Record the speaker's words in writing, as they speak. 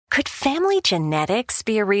Could family genetics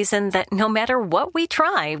be a reason that no matter what we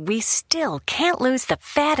try, we still can't lose the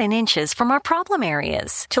fat and inches from our problem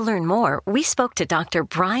areas? To learn more, we spoke to Dr.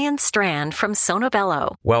 Brian Strand from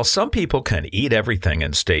Sonobello. While some people can eat everything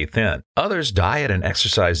and stay thin, others diet and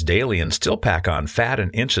exercise daily and still pack on fat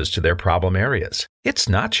and inches to their problem areas. It's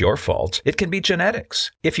not your fault. It can be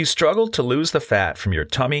genetics. If you struggle to lose the fat from your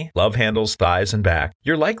tummy, love handles, thighs, and back,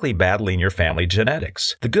 you're likely battling your family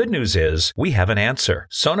genetics. The good news is we have an answer.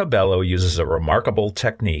 Sonobello uses a remarkable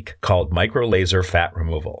technique called microlaser fat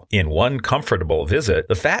removal. In one comfortable visit,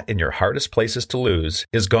 the fat in your hardest places to lose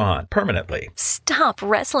is gone permanently. Stop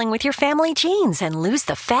wrestling with your family genes and lose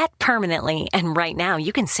the fat permanently. And right now,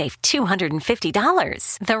 you can save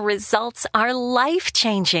 $250. The results are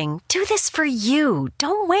life-changing. Do this for you.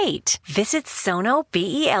 Don't wait. Visit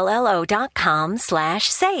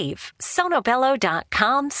sonobello.com/save.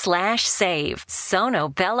 sonobello.com/save.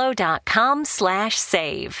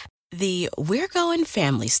 sonobello.com/save. The We're Going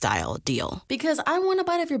Family Style deal. Because I want a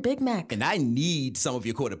bite of your Big Mac. And I need some of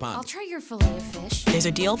your Quarter Pounder. I'll try your filet of fish. There's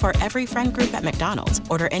a deal for every friend group at McDonald's.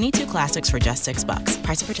 Order any 2 classics for just $6.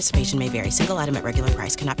 Price of participation may vary. Single item at regular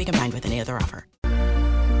price cannot be combined with any other offer.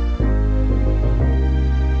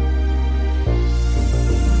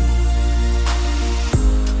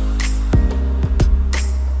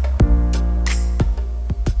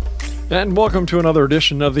 And welcome to another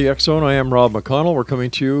edition of the X Zone. I am Rob McConnell. We're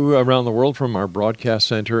coming to you around the world from our broadcast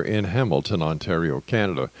center in Hamilton, Ontario,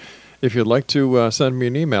 Canada. If you'd like to send me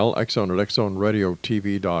an email,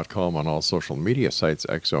 xzone@xzoneradiotv.com, on all social media sites,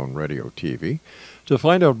 X-Zone Radio TV. To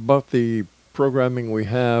find out about the programming we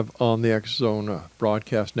have on the X Zone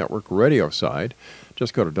Broadcast Network radio side,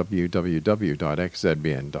 just go to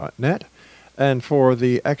www.xzbn.net. And for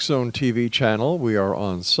the X Zone TV channel, we are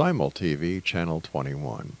on Simul TV, channel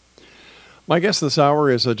 21. My guest this hour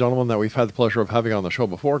is a gentleman that we've had the pleasure of having on the show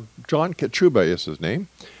before. John KACHUBA is his name,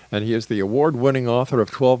 and he is the award-winning author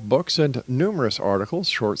of 12 books and numerous articles,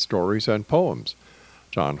 short stories, and poems.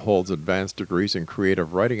 John holds advanced degrees in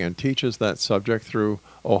creative writing and teaches that subject through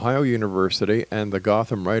Ohio University and the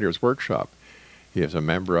Gotham Writers Workshop. He is a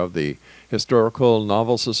member of the Historical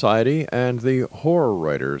Novel Society and the Horror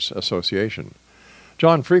Writers Association.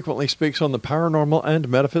 John frequently speaks on the paranormal and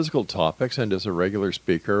metaphysical topics and is a regular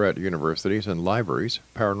speaker at universities and libraries,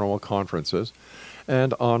 paranormal conferences,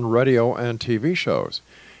 and on radio and TV shows.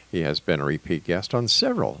 He has been a repeat guest on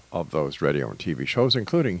several of those radio and TV shows,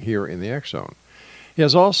 including here in the X Zone. He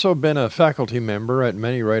has also been a faculty member at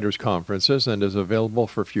many writers' conferences and is available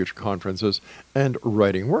for future conferences and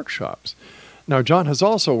writing workshops. Now, John has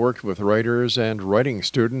also worked with writers and writing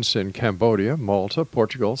students in Cambodia, Malta,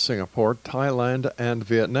 Portugal, Singapore, Thailand, and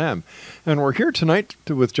Vietnam. And we're here tonight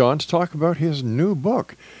with John to talk about his new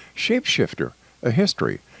book, Shapeshifter, A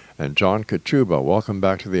History. And John KACHUBA, welcome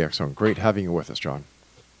back to the X Zone. Great having you with us, John.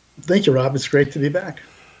 Thank you, Rob. It's great to be back.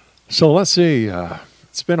 So let's see.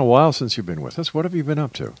 It's been a while since you've been with us. What have you been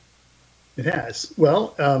up to? It has.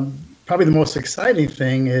 Well, probably the most exciting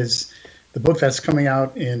thing is the book that's coming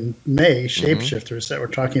out in May, Shapeshifters, that we're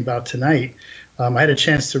talking about tonight. I had a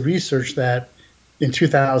chance to research that in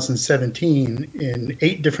 2017 in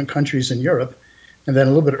 8 different countries in Europe. And then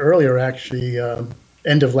a little bit earlier, actually,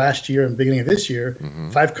 end of last year and beginning of this year,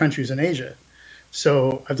 5 countries in Asia.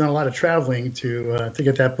 So I've done a lot of traveling to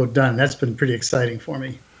get that book done. That's been pretty exciting for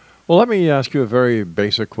me. Well, let me ask you a very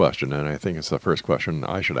basic question, and I think it's the first question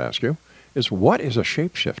I should ask you, is what is a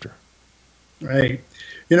shapeshifter? Right.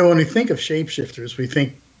 You know, when we think of shapeshifters, we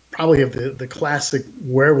think probably of the classic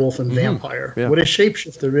werewolf and vampire. Yeah. What a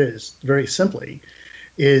shapeshifter is, very simply,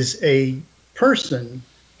 is a person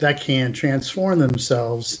that can transform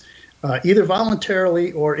themselves either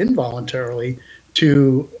voluntarily or involuntarily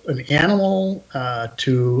to an animal,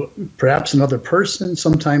 to perhaps another person,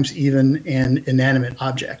 sometimes even an inanimate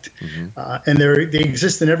object. And they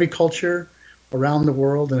exist in every culture around the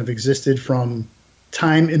world and have existed from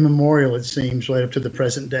time immemorial, it seems, right up to the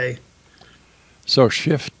present day. So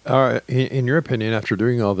in your opinion, after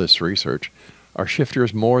doing all this research, are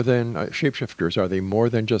shifters more than, shapeshifters, are they more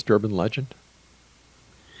than just urban legend?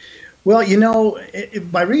 Well, you know,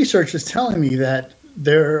 my research is telling me that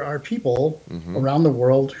there are people around the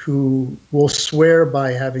world who will swear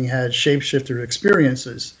by having had shapeshifter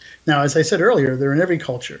experiences. Now, as I said earlier, they're in every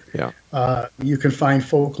culture. Yeah. You can find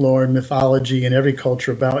folklore and mythology in every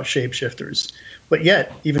culture about shapeshifters. But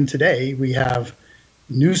yet, even today, we have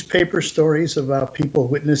newspaper stories about people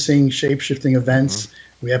witnessing shapeshifting events.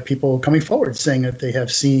 We have people coming forward saying that they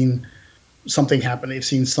have seen something happen. They've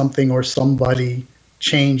seen something or somebody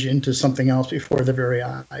change into something else before their very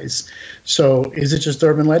eyes. So is it just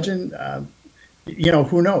urban legend?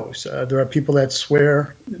 who knows? There are people that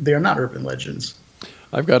swear they are not urban legends.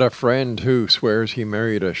 I've got a friend who swears he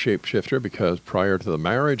married a shapeshifter because prior to the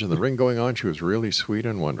marriage and the ring going on, she was really sweet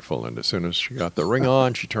and wonderful. And as soon as she got the ring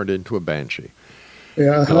on, she turned into a banshee.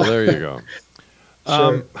 Yeah. So there you go.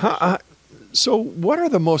 Sure. So what are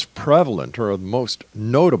the most prevalent or the most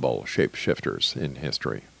notable shapeshifters in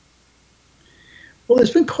history? Well,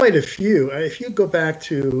 there's been quite a few. If you go back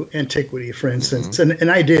to antiquity, for instance,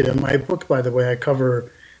 and I did in my book, by the way, I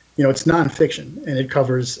cover, it's nonfiction, and it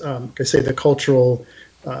covers, I say, the cultural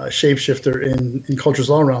shapeshifter in cultures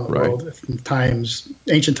all around the world, from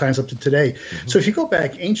ancient times up to today. So if you go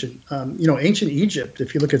back ancient Egypt,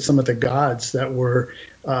 if you look at some of the gods that were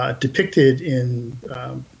depicted in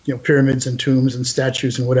pyramids and tombs and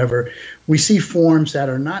statues and whatever, we see forms that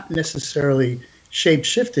are not necessarily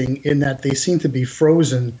shape-shifting in that they seem to be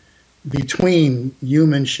frozen between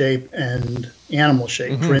human shape and animal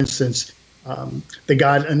shape. For instance, the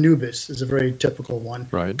god Anubis is a very typical one.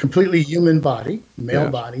 Right. Completely human body, male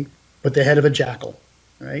body, but the head of a jackal,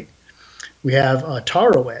 right? We have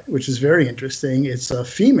Tarouet, which is very interesting. It's a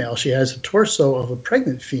female. She has a torso of a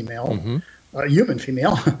pregnant female, a human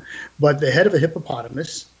female, but the head of a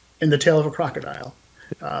hippopotamus and the tail of a crocodile.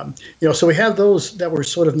 So we have those that were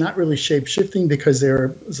sort of not really shape-shifting because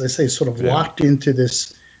they're, as I say, sort of locked into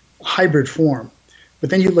this hybrid form. But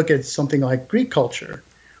then you look at something like Greek culture,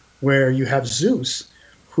 where you have Zeus,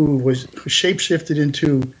 who shape-shifted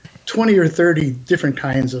into 20 or 30 different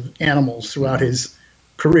kinds of animals throughout his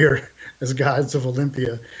career as gods of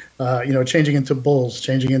Olympia, changing into bulls,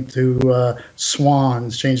 changing into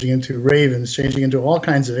swans, changing into ravens, changing into all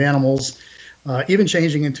kinds of animals, even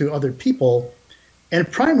changing into other people, and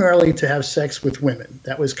primarily to have sex with women.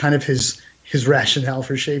 That was kind of his rationale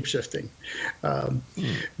for shape-shifting.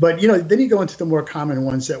 But, then you go into the more common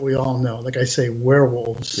ones that we all know, like I say,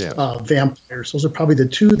 werewolves, vampires. Those are probably the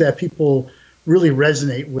two that people really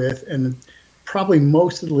resonate with. And probably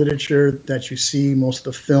most of the literature that you see, most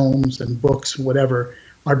of the films and books, whatever,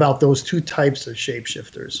 are about those two types of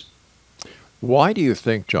shapeshifters. Why do you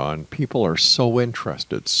think, John, people are so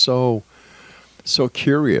interested, so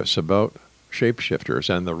curious about shapeshifters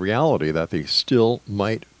and the reality that they still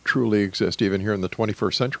might truly exist even here in the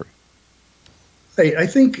 21st century? Hey, I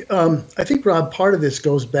think, Rob, part of this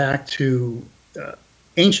goes back to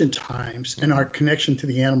ancient times and our connection to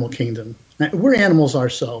the animal kingdom. We're animals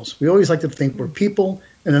ourselves. We always like to think we're people,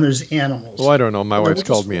 and then there's animals. Well, I don't know. My wife's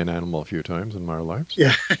called me an animal a few times in my life.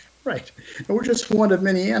 Yeah, right. And we're just one of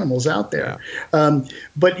many animals out there. Yeah.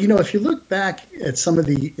 But, if you look back at some of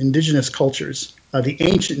the indigenous cultures, the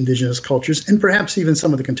ancient indigenous cultures, and perhaps even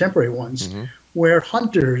some of the contemporary ones, where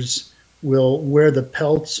hunters will wear the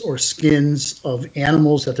pelts or skins of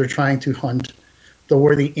animals that they're trying to hunt. They'll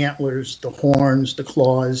wear the antlers, the horns, the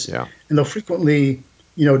claws, and they'll frequently,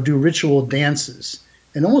 do ritual dances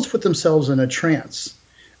and almost put themselves in a trance.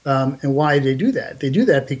 And why do they do that? They do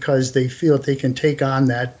that because they feel that they can take on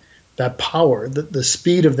that power, the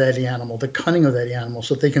speed of that animal, the cunning of that animal,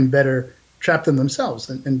 so that they can better trap them themselves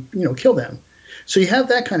and kill them. So you have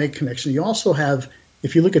that kind of connection. You also have,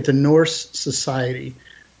 if you look at the Norse society,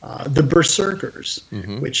 the berserkers,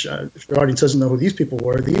 which if your audience doesn't know who these people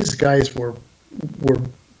were, these guys were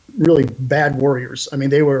really bad warriors. I mean,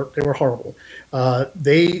 they were horrible.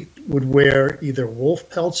 They would wear either wolf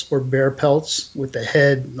pelts or bear pelts with the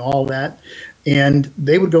head and all that, and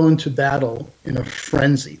they would go into battle in a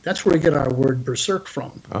frenzy. That's where we get our word berserk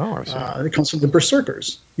from. Oh, I see. It comes from the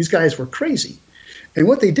berserkers. These guys were crazy, and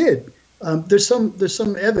what they did. There's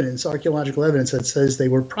some evidence, archaeological evidence, that says they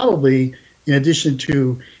were probably, in addition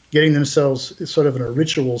to getting themselves sort of in a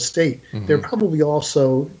ritual state, they're probably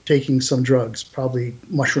also taking some drugs, probably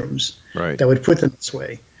mushrooms, that would put them this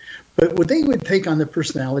way. But what they would take on the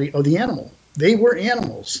personality of the animal. They were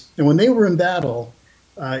animals, and when they were in battle,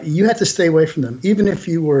 you had to stay away from them, even if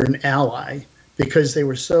you were an ally, because they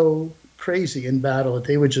were so crazy in battle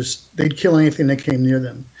that they'd kill anything that came near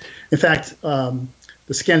them. In fact,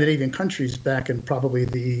 the Scandinavian countries back in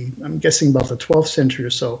probably I'm guessing about the 12th century or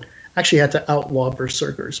so, actually had to outlaw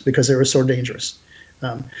berserkers because they were so dangerous.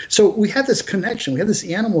 So we have this connection, we have this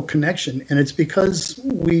animal connection, and it's because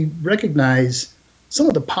we recognize some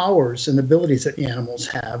of the powers and abilities that animals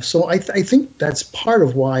have. So I think that's part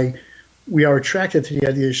of why we are attracted to the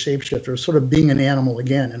idea of shapeshifter, sort of being an animal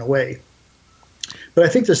again, in a way. But I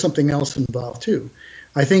think there's something else involved, too.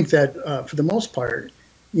 I think that, for the most part,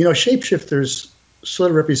 shapeshifters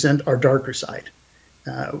sort of represent our darker side.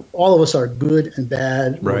 All of us are good and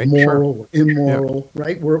bad, we're moral, we're immoral,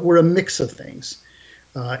 right? We're a mix of things.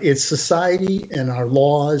 It's society and our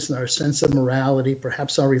laws and our sense of morality,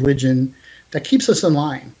 perhaps our religion, that keeps us in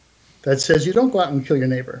line. that says you don't go out and kill your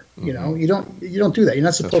neighbor. You know, you don't do that. You're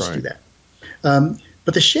not supposed to do that.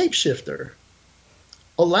 But the shapeshifter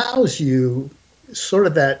allows you sort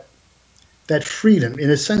of that freedom, in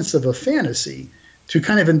a sense of a fantasy, to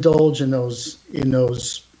kind of indulge in those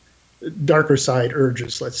darker side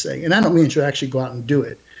urges, let's say. And I don't mean that you actually go out and do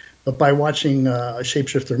it, but by watching a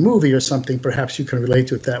shapeshifter movie or something, perhaps you can relate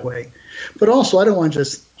to it that way. But also, I don't want to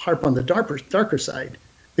just harp on the darker side,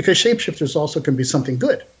 because shapeshifters also can be something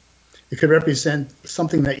good. It could represent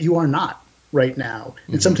something that you are not right now,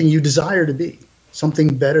 and something you desire to be,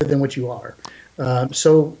 something better than what you are.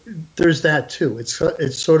 So there's that too.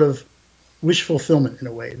 It's sort of wish fulfillment in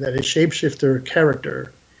a way, that a shapeshifter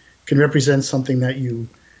character can represent something that you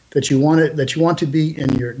want to be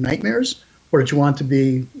in your nightmares, or that you want to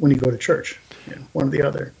be when you go to church. One or the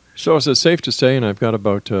other. So is it safe to say, and I've got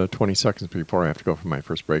about 20 seconds before I have to go for my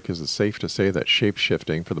first break, is it safe to say that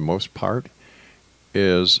shape-shifting, for the most part,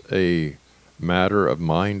 is a matter of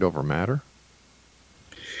mind over matter?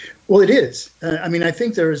 Well, it is. I mean, I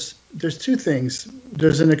think there's two things.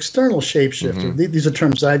 There's an external shapeshifter. These are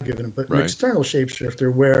terms I've given him, but an external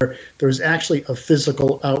shapeshifter where there's actually a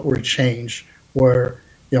physical outward change, where,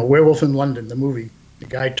 Werewolf in London, the movie, the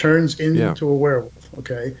guy turns into a werewolf,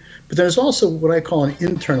 okay? But there's also what I call an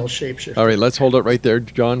internal shapeshifter. All right, let's hold it right there,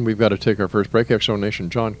 John. We've got to take our first break. X-Zone Nation,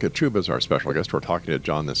 John KACHUBA is our special guest. We're talking to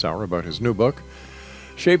John this hour about his new book,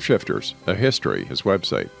 Shapeshifters, A History, his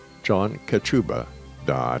website,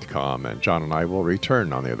 johnkachuba.com. And John and I will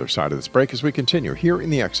return on the other side of this break as we continue here in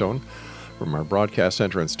the X-Zone from our broadcast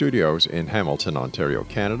center and studios in Hamilton, Ontario,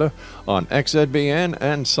 Canada, on XZBN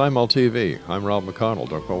and Simul TV. I'm Rob McConnell.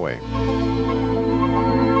 Don't go away.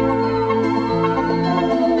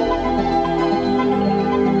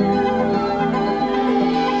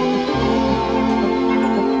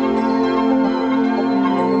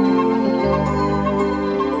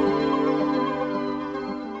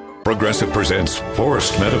 Progressive presents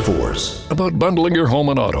Forced Metaphors about bundling your home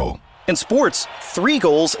and auto. In sports, 3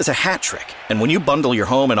 goals is a hat trick. And when you bundle your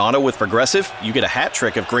home and auto with Progressive, you get a hat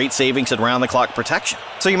trick of great savings and round-the-clock protection.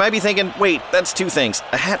 So you might be thinking, wait, that's 2 things.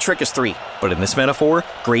 A hat trick is 3. But in this metaphor,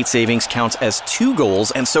 great savings counts as 2 goals,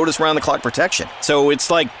 and so does round-the-clock protection. So it's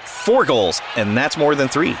like 4 goals, and that's more than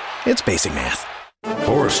 3. It's basic math.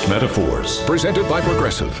 Forced Metaphors, presented by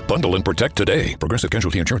Progressive. Bundle and protect today. Progressive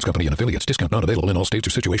Casualty Insurance Company and affiliates. Discount not available in all states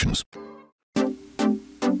or situations.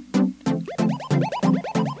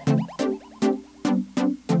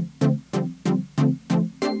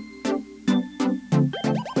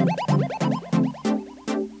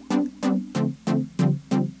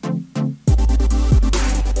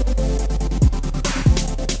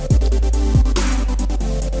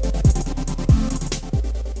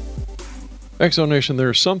 X-Zone Nation,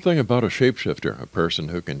 there's something about a shapeshifter, a person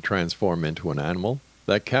who can transform into an animal,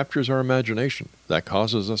 that captures our imagination, that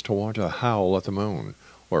causes us to want to howl at the moon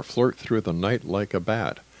or flirt through the night like a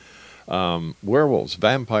bat. Werewolves,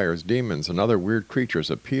 vampires, demons, and other weird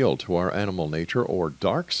creatures appeal to our animal nature or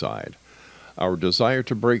dark side, our desire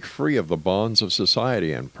to break free of the bonds of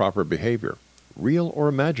society and proper behavior. Real or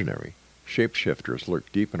imaginary, shapeshifters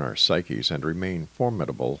lurk deep in our psyches and remain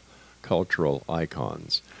formidable cultural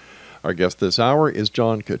icons. Our guest this hour is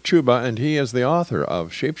John KACHUBA, and he is the author of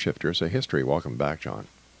Shapeshifters, A History. Welcome back, John.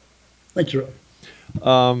 Thank you,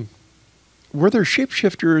 Rob. Were there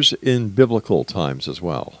shapeshifters in biblical times as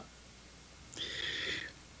well?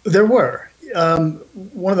 There were.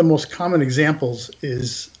 One of the most common examples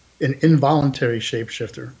is an involuntary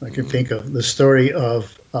shapeshifter. I can think of the story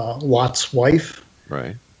of Lot's wife,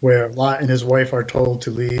 right, where Lot and his wife are told to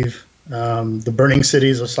leave the burning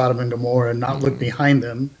cities of Sodom and Gomorrah and not look behind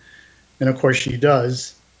them. And of course she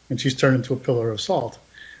does, and she's turned into a pillar of salt.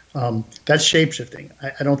 That's shapeshifting.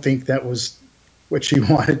 I don't think that was what she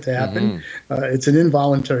wanted to happen. It's an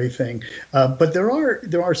involuntary thing. But there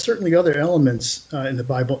are certainly other elements in the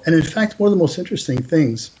Bible. And in fact, one of the most interesting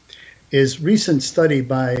things is recent study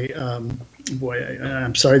by,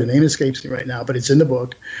 I'm sorry, the name escapes me right now, but it's in the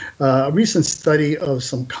book, a recent study of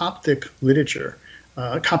some Coptic literature,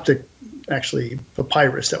 Coptic, actually,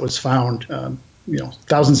 papyrus that was found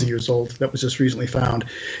thousands of years old, that was just recently found.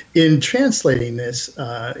 In translating this,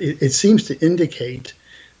 it seems to indicate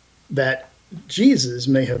that Jesus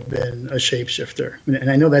may have been a shapeshifter.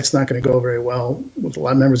 And I know that's not going to go very well with a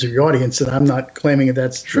lot of members of your audience, and I'm not claiming that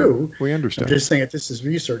that's true. Sure, we understand. I'm just saying that this is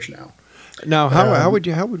research now. Now, how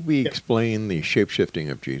would we explain the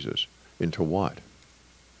shapeshifting of Jesus? Into what?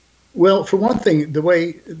 Well, for one thing, the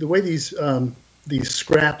way these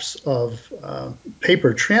scraps of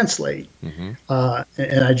paper translate, and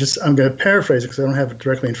I'm going to paraphrase it because I don't have it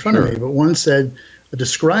directly in front of me, but one said,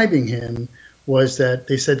 describing him, was that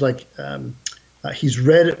they said he's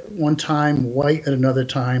red at one time, white at another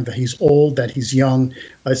time, that he's old, that he's young.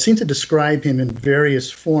 It seemed to describe him in various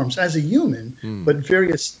forms as a human, but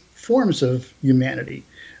various forms of humanity,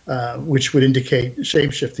 which would indicate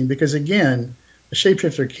shapeshifting. Because again, a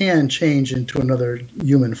shapeshifter can change into another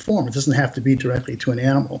human form. It doesn't have to be directly to an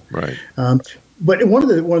animal. Right. But one of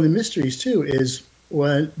the mysteries too is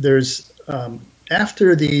when there's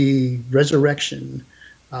after the resurrection.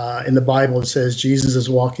 In the Bible, it says Jesus is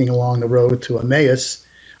walking along the road to Emmaus.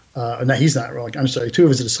 No, he's not walking. I'm sorry. Two of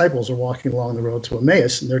his disciples are walking along the road to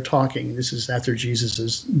Emmaus, and they're talking. This is after Jesus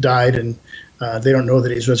has died, and they don't know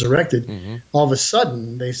that he's resurrected. All of a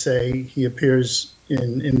sudden, they say he appears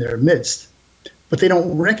in their midst, but they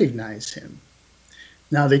don't recognize him.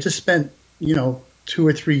 Now, they just spent, 2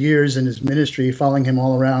 or 3 years in his ministry, following him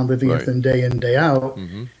all around, living with him day in, day out,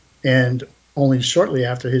 and only shortly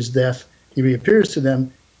after his death, he reappears to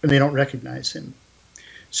them, and they don't recognize him.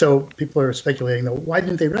 So people are speculating, though, why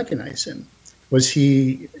didn't they recognize him? Was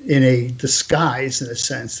he in a disguise, in a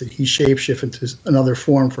sense, that he shapeshifted into another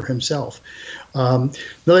form for himself? The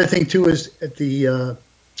other thing, too, is at the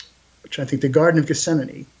Garden of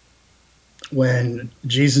Gethsemane, when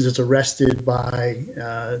Jesus is arrested by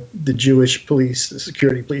the Jewish police, the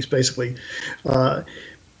security police, basically,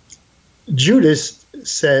 Judas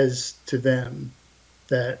says to them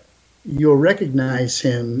that you'll recognize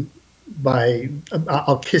him by,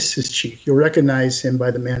 I'll kiss his cheek. You'll recognize him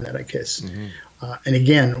by the man that I kiss. And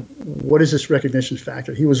again, what is this recognition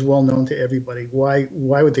factor? He was well known to everybody. Why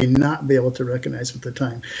would they not be able to recognize him at the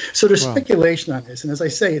time? So there's speculation on this. And as I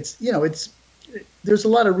say, there's a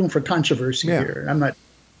lot of room for controversy here. I'm not,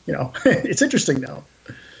 it's interesting though.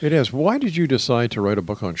 It is. Why did you decide to write a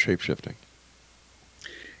book on shapeshifting?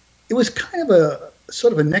 It was kind of a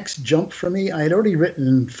sort of a next jump for me. I had already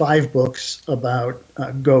written 5 books about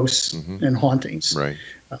ghosts and hauntings. Right.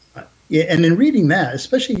 And in reading that,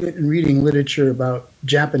 especially in reading literature about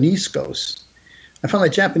Japanese ghosts, I found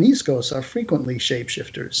that Japanese ghosts are frequently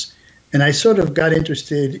shapeshifters. And I sort of got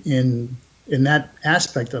interested in that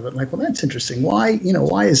aspect of it. Like, well, that's interesting. Why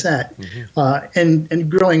is that? And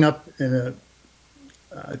growing up in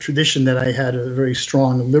a tradition that I had a very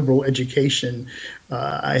strong liberal education,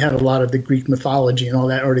 I had a lot of the Greek mythology and all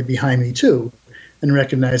that already behind me too, and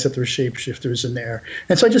recognized that there were shapeshifters in there.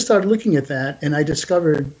 And so I just started looking at that, and I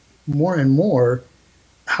discovered more and more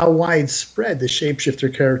how widespread the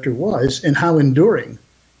shapeshifter character was and how enduring,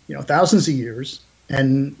 thousands of years,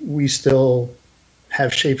 and we still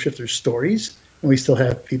have shapeshifter stories, and we still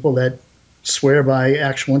have people that swear by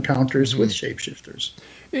actual encounters with shapeshifters.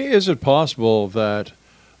 Is it possible that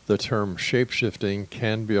the term shapeshifting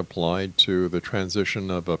can be applied to the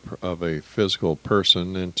transition of a physical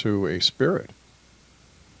person into a spirit?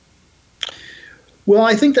 Well,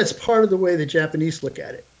 I think that's part of the way the Japanese look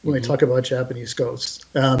at it when they talk about Japanese ghosts.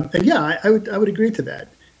 And yeah, I would agree to that.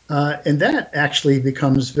 And that actually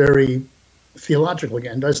becomes very theological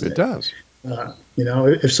again, doesn't it? It does.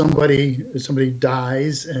 If somebody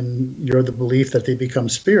dies and you're of the belief that they become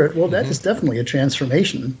spirit, well, that is definitely a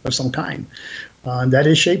transformation of some kind. That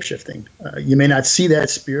is shapeshifting. You may not see that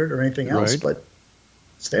spirit or anything else, but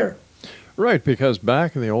it's there. Right, because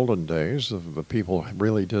back in the olden days, the people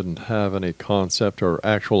really didn't have any concept or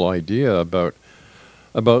actual idea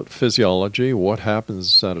about physiology, what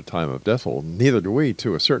happens at a time of death. Well, neither do we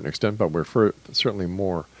to a certain extent, but we're certainly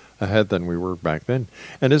more ahead than we were back then.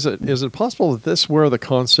 And is it possible that this is where the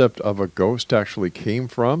concept of a ghost actually came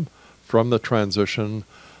from the transition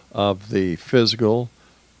of the physical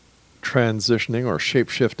transitioning or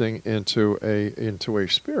shape-shifting into a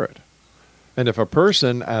spirit? And if a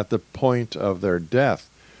person at the point of their death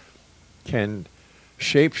can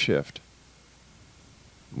shape-shift,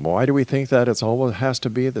 why do we think that it's always has to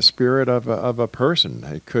be the spirit of a person?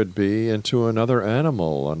 It could be into another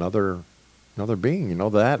animal, another being.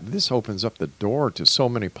 That this opens up the door to so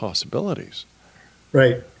many possibilities.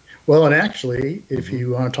 Right. Well, and actually, if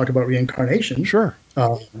you want to talk about reincarnation, sure,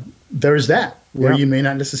 there's that where you may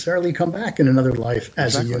not necessarily come back in another life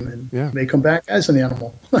as a human. Yeah. You may come back as an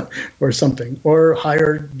animal or something, or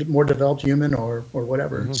higher, more developed human, or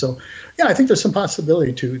whatever. So, yeah, I think there's some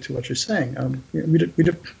possibility to what you're saying.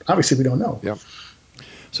 Obviously, we don't know. Yeah.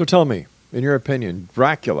 So tell me, in your opinion,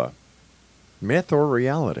 Dracula, myth or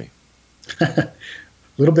reality? A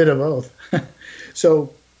little bit of both.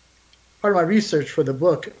 So part of my research for the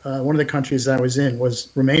book, one of the countries I was in was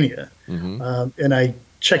Romania. And I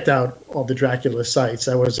checked out all the Dracula sites.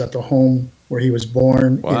 I was at the home where he was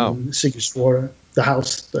born in Sigurdsfjord, the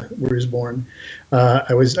house where he was born.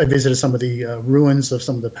 I visited some of the ruins of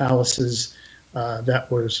some of the palaces that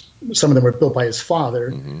was, some of them were built by his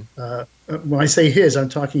father. When I say his, I'm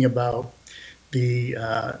talking about the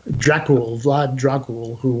Vlad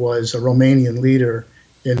Dracul, who was a Romanian leader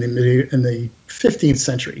in the 15th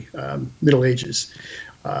century, Middle Ages.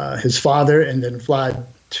 His father and then Vlad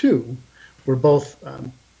II were both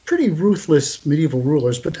pretty ruthless medieval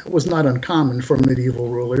rulers, but that was not uncommon for medieval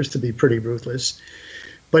rulers to be pretty ruthless.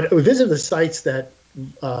 But we visited the sites that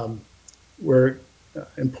were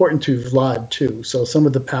important to Vlad too. So some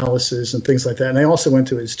of the palaces and things like that. And I also went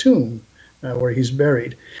to his tomb where he's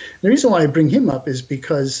buried. And the reason why I bring him up is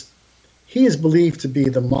because he is believed to be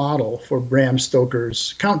the model for Bram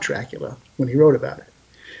Stoker's Count Dracula when he wrote about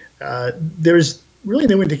it. There's really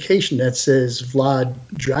no indication that says Vlad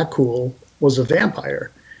Dracul was a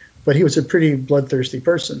vampire, but he was a pretty bloodthirsty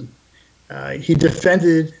person. He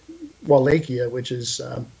defended Wallachia, which is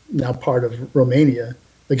now part of Romania,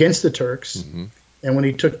 against the Turks. And when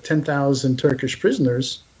he took 10,000 Turkish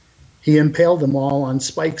prisoners, he impaled them all on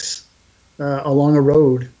spikes along a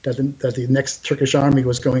road that the next Turkish army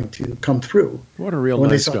was going to come through. What a real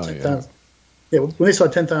nice guy. When they saw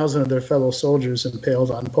 10,000 of their fellow soldiers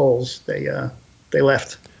impaled on poles, they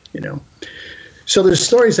left, So there's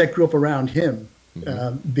stories that grew up around him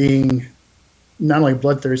being not only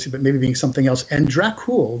bloodthirsty, but maybe being something else. And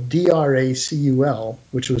Dracul, Dracul,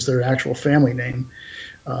 which was their actual family name,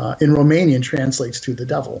 in Romanian translates to the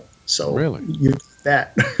devil. So really?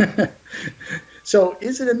 That. So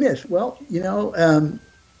is it a myth? Well, a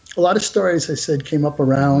lot of stories, I said, came up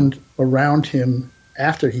around him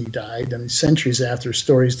after he died, and centuries after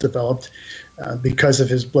stories developed because of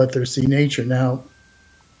his bloodthirsty nature. Now,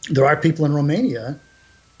 there are people in Romania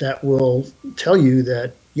that will tell you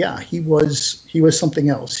that, yeah, he was something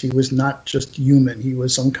else. He was not just human. He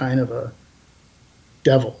was some kind of a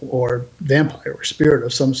devil or vampire or spirit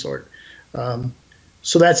of some sort.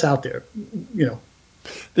 So that's out there, You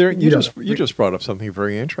just brought up something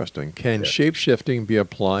very interesting. Can shape-shifting be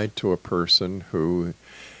applied to a person who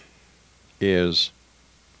is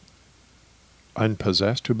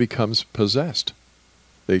unpossessed, who becomes possessed?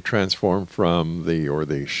 They transform from they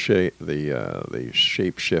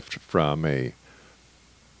shape-shift from a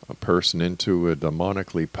person into a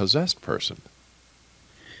demonically possessed person.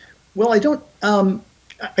 Well, I don't.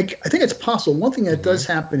 I think it's possible. One thing that does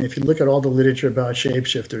happen, if you look at all the literature about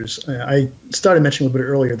shapeshifters, I started mentioning a little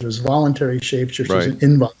bit earlier, there's voluntary shapeshifters and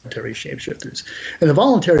involuntary shapeshifters. And the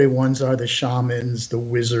voluntary ones are the shamans, the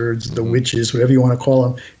wizards, the witches, whatever you want to call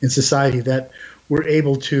them in society, that were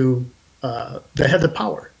able to, that had the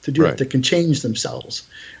power to do it, that can change themselves.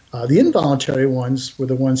 The involuntary ones were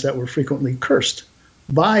the ones that were frequently cursed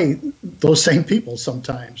by those same people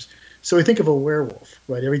sometimes. So we think of a werewolf,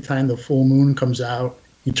 right? Every time the full moon comes out,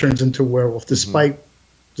 he turns into a werewolf, despite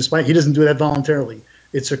he doesn't do that voluntarily.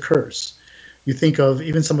 It's a curse. You think of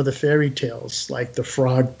even some of the fairy tales, like the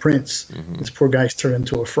Frog Prince. This poor guy's turned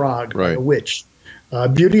into a frog, by a witch.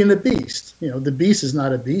 Beauty and the Beast. The beast is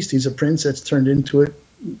not a beast. He's a prince that's turned into it,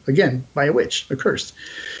 again, by a witch, a curse.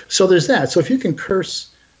 So there's that. So if you can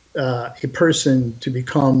curse a person to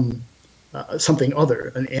become something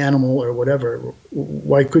other, an animal or whatever,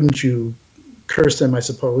 why couldn't you curse them, I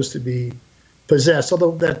suppose, to be possessed?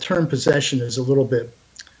 Although that term possession is a little bit,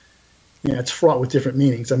 it's fraught with different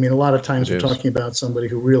meanings. I mean, a lot of times we're talking about somebody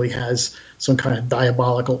who really has some kind of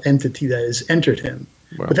diabolical entity that has entered him.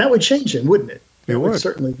 Well, but that would change him, wouldn't it? It would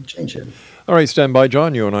certainly change him. All right, stand by,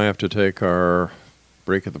 John. You and I have to take our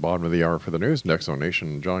break at the bottom of the hour for the news. Next on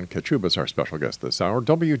Nation, John KACHUBA is our special guest this hour.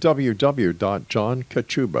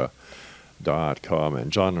 www.johnkachuba.com.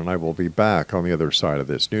 And John and I will be back on the other side of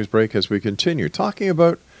this news break as we continue talking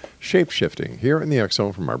about shape-shifting here in the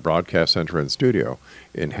X-Zone from our broadcast center and studio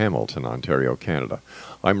in Hamilton, Ontario, Canada.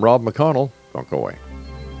 I'm Rob McConnell. Don't go away.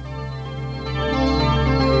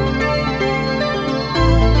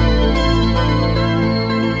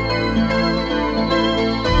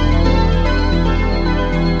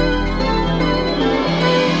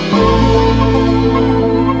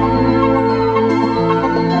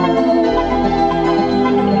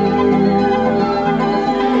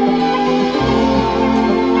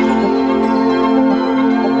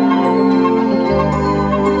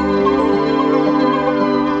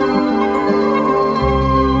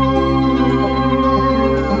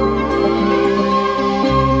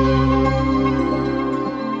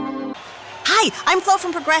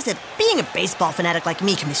 Being a baseball fanatic like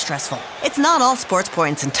me can be stressful. It's not all sports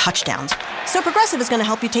points and touchdowns. So Progressive is going to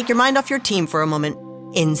help you take your mind off your team for a moment.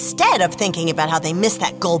 Instead of thinking about how they missed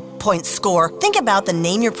that goal point score, think about the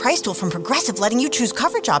Name Your Price tool from Progressive, letting you choose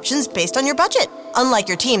coverage options based on your budget, unlike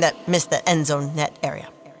your team that missed the end zone net area.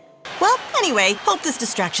 Well, anyway, hope this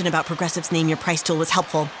distraction about Progressive's Name Your Price tool was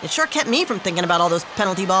helpful. It sure kept me from thinking about all those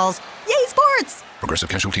penalty balls. Yay, sports! Progressive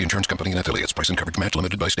Casualty Insurance Company and affiliates. Price and coverage match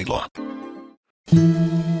limited by state law.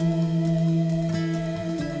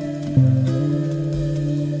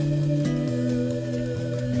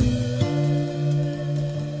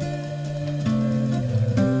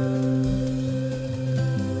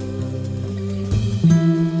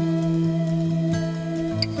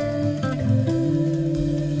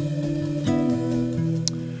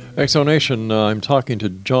 Exonation, I'm talking to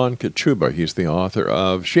John KACHUBA. He's the author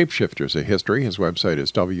of Shapeshifters, A History. His website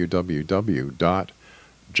is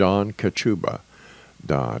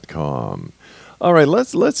www.johnkachuba.com. All right,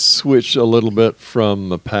 let's switch a little bit from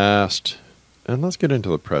the past and let's get into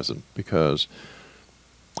the present, because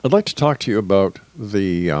I'd like to talk to you about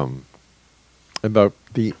the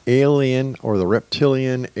alien or the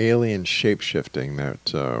reptilian alien shapeshifting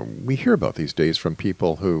that we hear about these days from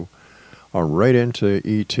people who are right into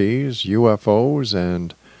ETs, UFOs,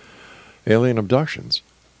 and alien abductions.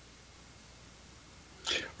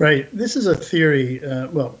 Right. This is a theory.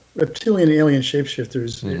 Reptilian alien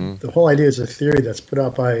shapeshifters. The whole idea is a theory that's put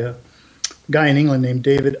out by a guy in England named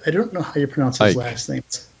David. I don't know how you pronounce his last name.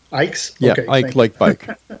 It's Ikes? Yeah, okay, Ike like bike.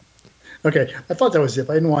 Okay, I thought that was it.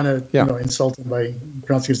 I didn't want to insult him by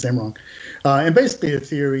pronouncing his name wrong. And basically the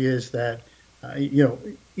theory is that,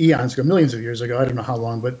 eons ago, millions of years ago, I don't know how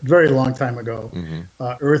long, but very long time ago,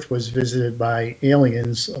 Earth was visited by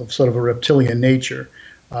aliens of sort of a reptilian nature.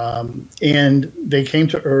 And they came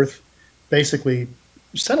to Earth, basically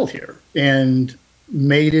settled here, and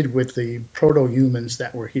mated with the proto-humans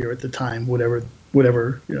that were here at the time, whatever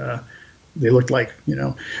they looked like,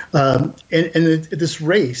 And this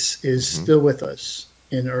race is still with us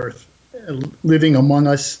in Earth, living among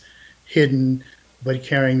us, hidden, but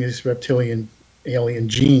carrying these reptilian alien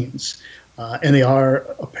genes. And they are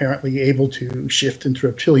apparently able to shift into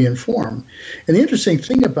reptilian form. And the interesting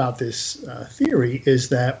thing about this theory is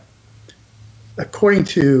that, according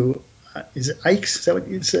to, is it Ike's? Is that what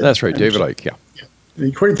you said? That's right, David Icke, yeah.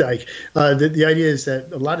 According to Ike, the idea is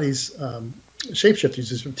that a lot of these shapeshifters,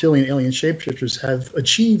 these reptilian alien shapeshifters, have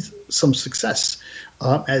achieved some success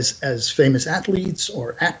as famous athletes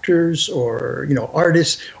or actors or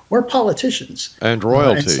artists or politicians. And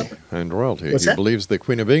royalty. And royalty. What's He that? believes the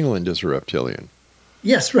Queen of England is a reptilian.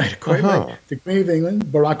 Yes, right. Quite right. The Queen of England,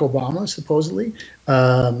 Barack Obama, supposedly.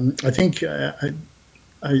 I think I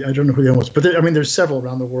don't know who the other was, but there's several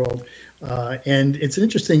around the world, and it's an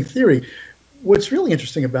interesting theory. What's really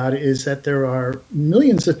interesting about it is that there are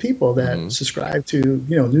millions of people that subscribe to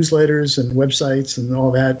newsletters and websites and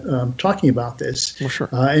all that talking about this. Well, sure.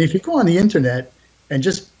 And if you go on the internet and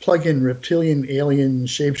just plug in reptilian alien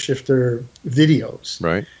shapeshifter videos,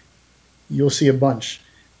 right, you'll see a bunch.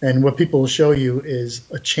 And what people will show you is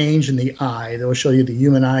a change in the eye. They'll show you the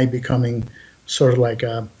human eye becoming sort of like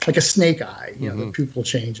a snake eye. The pupil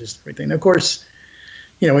changes, everything. And of course,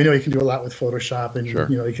 we know you can do a lot with Photoshop, and sure,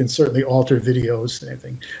 you can certainly alter videos and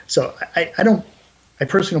everything. So I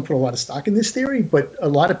personally don't put a lot of stock in this theory, but a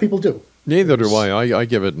lot of people do. Neither do I. I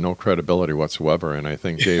give it no credibility whatsoever, and I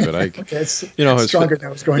think David Icke, okay, it's stronger than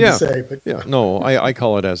I was going to say, but I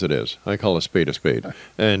call it as it is. I call a spade a spade.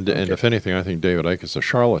 And if anything, I think David Icke is a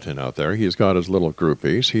charlatan out there. He's got his little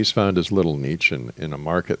groupies. He's found his little niche in a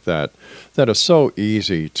market that is so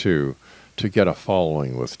easy to get a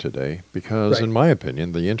following with today, because in my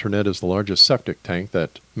opinion, the internet is the largest septic tank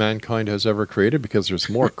that mankind has ever created, because there's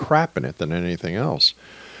more crap in it than anything else.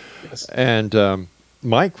 Yes. And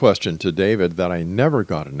my question to David that I never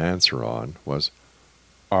got an answer on was,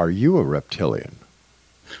 are you a reptilian?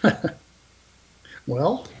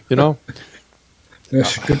 Well,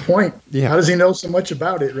 that's a good point. Yeah. How does he know so much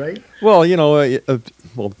about it, right? Well,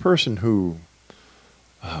 the person who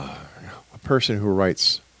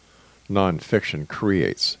writes nonfiction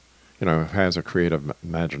creates, has a creative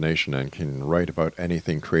imagination and can write about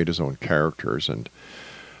anything, create his own characters, and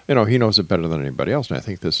he knows it better than anybody else. And I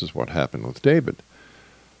think this is what happened with David.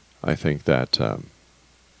 I think that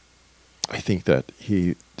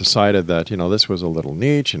he decided that this was a little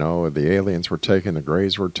niche. The aliens were taken, the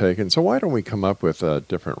Greys were taken. So why don't we come up with a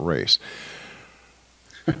different race?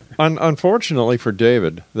 Unfortunately for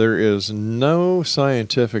David, there is no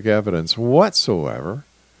scientific evidence whatsoever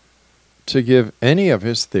to give any of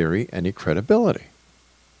his theory any credibility.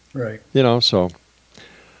 Right. So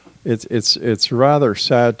it's rather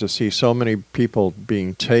sad to see so many people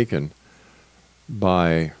being taken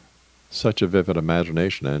by such a vivid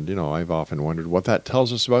imagination. And, I've often wondered what that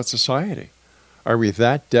tells us about society. Are we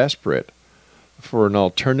that desperate for an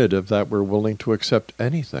alternative that we're willing to accept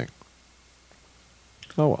anything?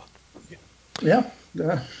 Oh, well. Yeah.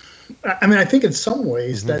 I mean, I think in some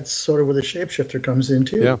ways that's sort of where the shapeshifter comes in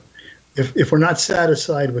too. Yeah. If we're not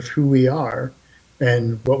satisfied with who we are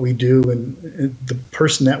and what we do and the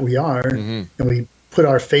person that we are, and we put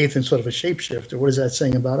our faith in sort of a shapeshifter, what is that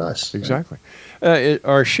saying about us? Exactly.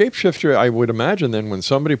 Our shapeshifter, I would imagine then when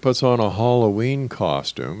somebody puts on a Halloween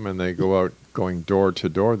costume and they go out going door to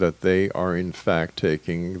door, that they are in fact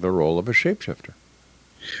taking the role of a shapeshifter.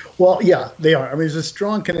 Well, yeah, they are. I mean, there's a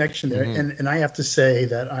strong connection there. And I have to say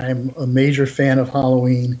that I'm a major fan of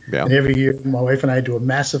Halloween. Yeah. And every year, my wife and I do a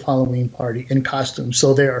massive Halloween party in costume.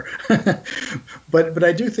 So there. But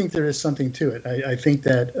I do think there is something to it. I think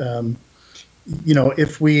that,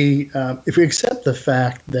 if we accept the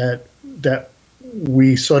fact that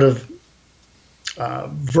we sort of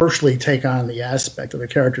virtually take on the aspect of a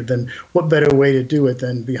character, then what better way to do it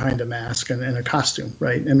than behind a mask and a costume,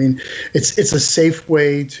 right? I mean, it's a safe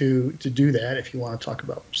way to do that if you want to talk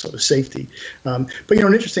about sort of safety. But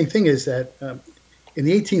an interesting thing is that in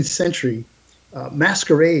the 18th century,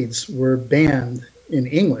 masquerades were banned in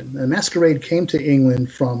England. And masquerade came to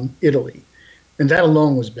England from Italy. And that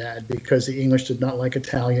alone was bad because the English did not like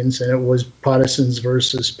Italians, and it was Protestants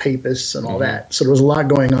versus Papists and all that. So there was a lot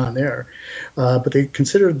going on there. But they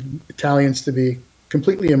considered Italians to be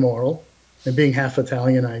completely immoral. And being half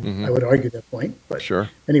Italian, I would argue that point. But sure.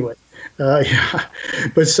 Anyway, yeah.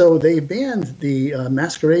 But so they banned the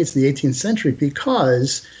masquerades in the 18th century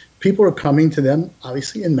because people were coming to them,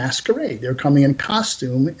 obviously, in masquerade. They were coming in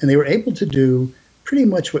costume, and they were able to do pretty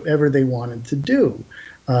much whatever they wanted to do.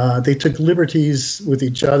 They took liberties with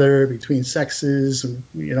each other, between sexes, and,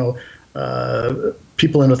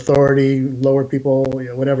 people in authority, lower people,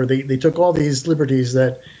 whatever. They took all these liberties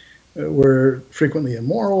that were frequently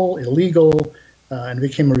immoral, illegal, and it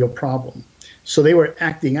became a real problem. So they were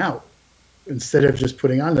acting out. Instead of just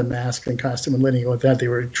putting on the mask and costume and letting you go with that, they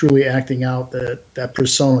were truly acting out that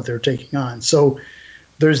persona that they were taking on. So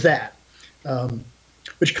there's that,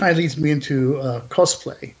 which kind of leads me into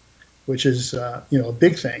cosplay, which is a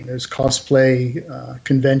big thing. There's cosplay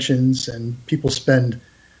conventions, and people spend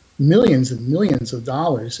millions and millions of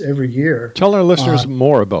dollars every year. Tell our listeners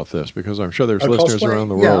more about this, because I'm sure there's listeners around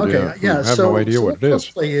the world who have no idea what it is.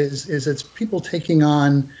 Cosplay is it's people taking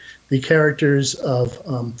on the characters of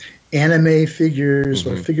anime figures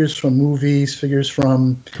or figures from movies, figures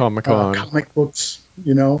from Comic-Con, comic books,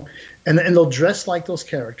 and they'll dress like those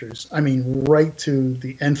characters. I mean, right to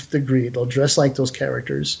the nth degree. They'll dress like those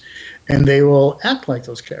characters, and they will act like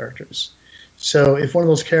those characters. So if one of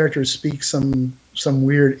those characters speaks some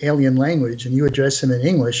weird alien language and you address him in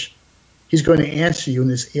English, he's going to answer you in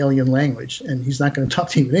this alien language, and he's not going to talk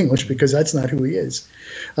to you in English because that's not who he is.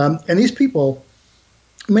 And these people,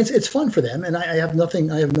 I mean, it's fun for them, and I have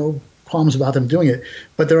no qualms about them doing it.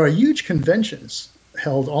 But there are huge conventions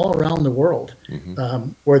held all around the world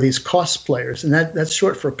where these cosplayers, and that's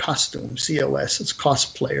short for costume, COS, it's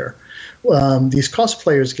cosplayer. These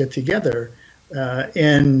cosplayers get together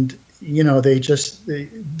and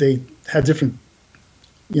they have different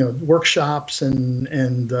workshops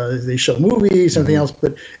and they show movies and everything else,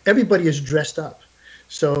 but everybody is dressed up.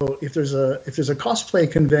 So if there's a cosplay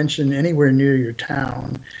convention anywhere near your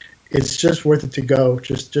town, it's just worth it to go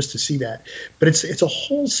just to see that. But it's a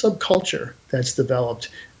whole subculture that's developed,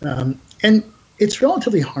 and it's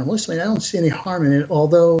relatively harmless. I mean, I don't see any harm in it,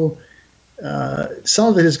 although some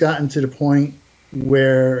of it has gotten to the point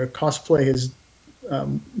where cosplay has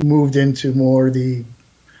moved into more the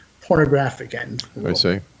pornographic end. I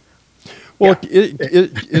see. Well,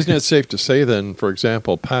 isn't it safe to say then, for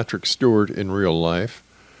example, Patrick Stewart in real life,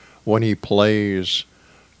 when he plays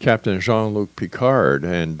Captain Jean-Luc Picard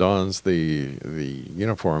and dons the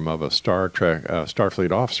uniform of a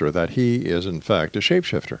Starfleet officer, that he is in fact a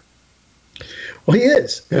shapeshifter? Well, he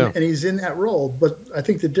is, and he's in that role. But I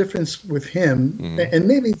think the difference with him, and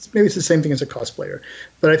maybe it's the same thing as a cosplayer,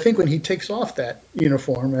 but I think when he takes off that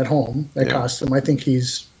uniform at home, that costume, I think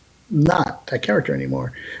he's not that character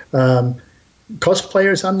anymore.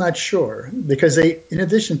 Cosplayers, I'm not sure, because in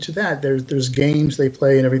addition to that, there's games they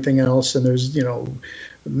play and everything else, and there's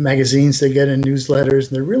magazines they get in, newsletters,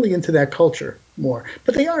 and they're really into that culture more.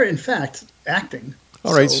 But they are in fact acting.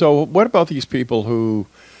 All right. So what about these people who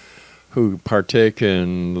partake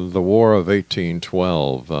in the War of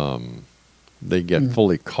 1812? They get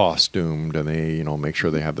fully costumed, and they make sure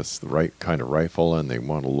they have the right kind of rifle, and they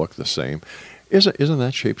want to look the same. Isn't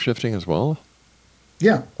that shape-shifting as well?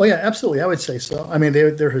 Yeah. Oh, yeah, absolutely. I would say so. I mean,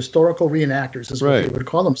 they're historical reenactors is what they would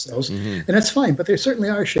call themselves. And that's fine, but they certainly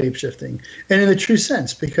are shape-shifting. And in the true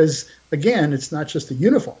sense, because, again, it's not just a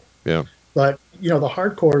uniform. Yeah. But, the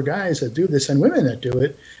hardcore guys that do this and women that do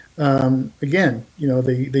it, Again,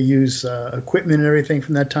 they use equipment and everything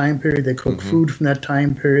from that time period. They cook food from that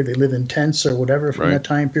time period. They live in tents or whatever from that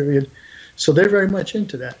time period. So they're very much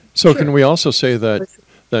into that. So can we also say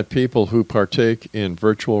that people who partake in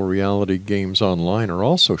virtual reality games online are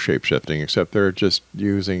also shape-shifting, except they're just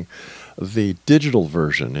using the digital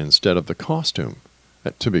version instead of the costume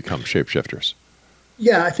to become shapeshifters?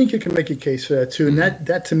 Yeah, I think you can make a case for that too. And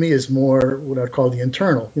that to me is more what I'd call the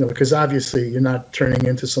internal, because obviously you're not turning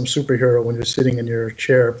into some superhero when you're sitting in your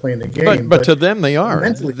chair playing the game. But to them, they are.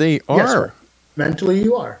 Mentally, they are. Yes, right. Mentally,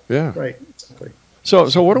 you are. Yeah. Right, exactly.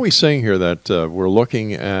 So what are we saying here? That we're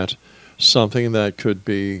looking at something that could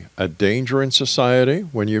be a danger in society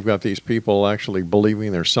when you've got these people actually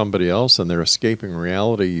believing there's somebody else and they're escaping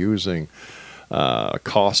reality using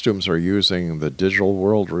costumes or using the digital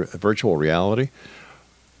world, virtual reality.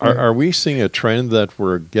 Are we seeing a trend that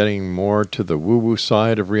we're getting more to the woo-woo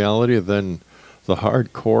side of reality than the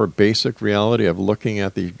hardcore basic reality of looking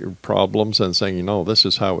at the problems and saying, this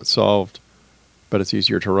is how it's solved, but it's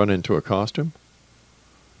easier to run into a costume?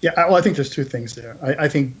 Yeah, well, I think there's two things there. I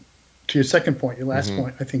think to your second point, your last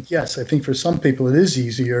point, I think, yes, I think for some people it is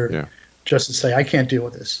easier just to say, I can't deal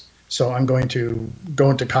with this, so I'm going to go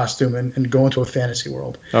into costume and go into a fantasy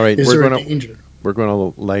world. All right, is there a danger? We're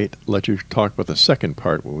going to let you talk about the second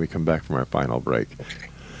part when we come back from our final break. Okay.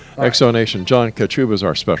 Exonation, John KACHUBA is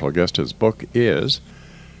our special guest. His book is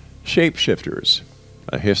Shapeshifters,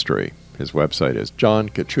 A History. His website is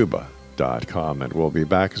johnkachuba.com. And we'll be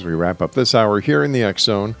back as we wrap up this hour here in the X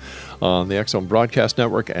Zone on the X Zone Broadcast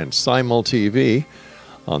Network and Simul TV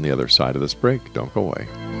on the other side of this break. Don't go away.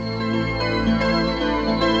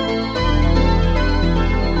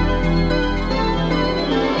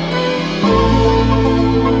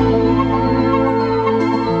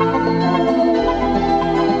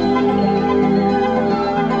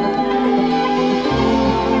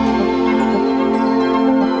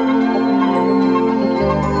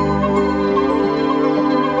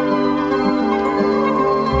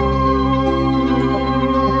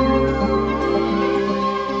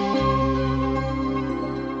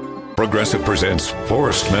 Progressive presents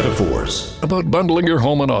Forced Metaphors about bundling your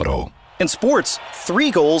home and auto. In sports,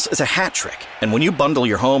 3 goals is a hat trick. And when you bundle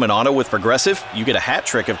your home and auto with Progressive, you get a hat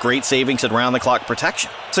trick of great savings and round-the-clock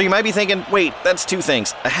protection. So you might be thinking, wait, that's 2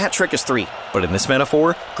 things. A hat trick is 3. But in this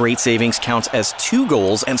metaphor, great savings counts as 2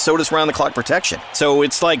 goals, and so does round-the-clock protection. So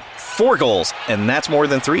it's like 4 goals, and that's more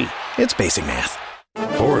than 3. It's basic math.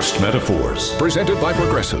 Forced Metaphors, presented by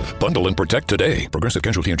Progressive. Bundle and protect today. Progressive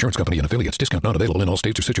Casualty Insurance Company and affiliates. Discount not available in all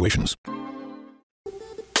states or situations.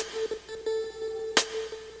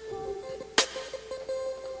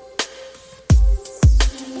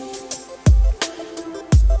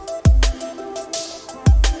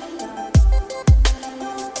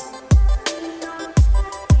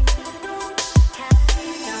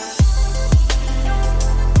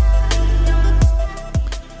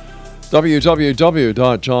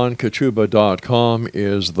 www.johnkachuba.com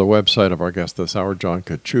is the website of our guest this hour, John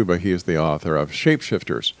KACHUBA. He is the author of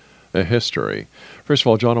Shapeshifters, A History. First of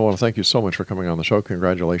all, John, I want to thank you so much for coming on the show.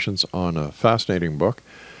 Congratulations on a fascinating book.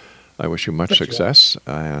 I wish you much success.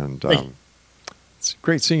 And it's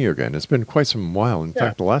great seeing you again. It's been quite some while. In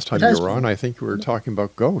fact, the last time you were on, I think we were talking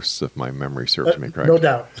about ghosts, if my memory serves me correct. No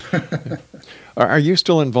doubt. Are you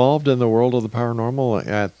still involved in the world of the paranormal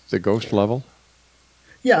at the ghost level?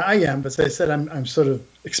 Yeah, I am. But as I said, I'm sort of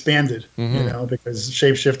expanded, because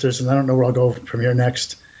shapeshifters, and I don't know where I'll go from here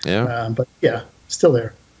next. Yeah. But yeah, still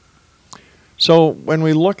there. So when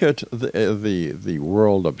we look at the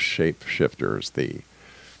world of shapeshifters,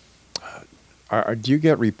 do you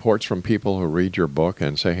get reports from people who read your book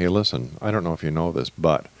and say, hey, listen, I don't know if you know this,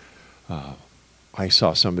 but I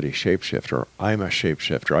saw somebody shapeshift, or I'm a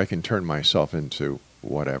shapeshifter. I can turn myself into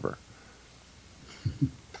whatever.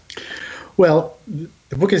 Well,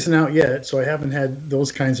 the book isn't out yet, so I haven't had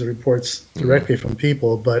those kinds of reports directly from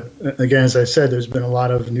people. But again, as I said, there's been a lot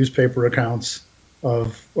of newspaper accounts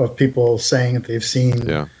of people saying that they've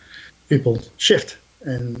seen people shift,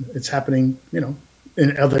 and it's happening,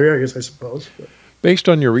 in other areas, I suppose. But. Based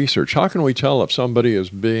on your research, how can we tell if somebody is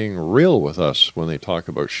being real with us when they talk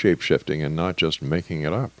about shape-shifting and not just making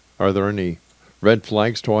it up? Are there any red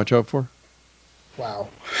flags to watch out for? Wow.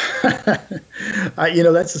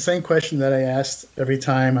 That's the same question that I asked every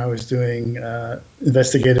time I was doing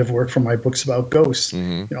investigative work for my books about ghosts.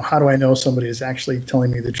 How do I know somebody is actually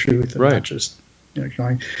telling me the truth and not just,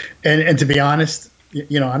 going? And to be honest,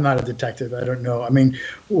 I'm not a detective. I don't know. I mean,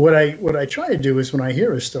 what I try to do is when I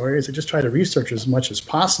hear a story is I just try to research as much as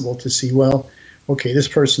possible to see, well, okay, this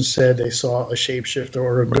person said they saw a shapeshifter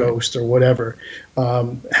or a ghost or whatever.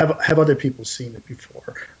 Have other people seen it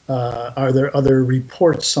before? Are there other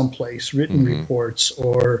reports someplace, written reports,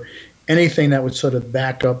 or anything that would sort of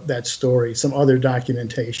back up that story, some other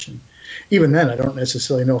documentation? Even then, I don't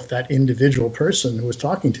necessarily know if that individual person who was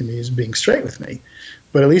talking to me is being straight with me,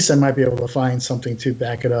 but at least I might be able to find something to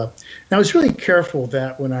back it up. And I was really careful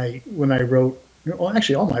that when I wrote, well,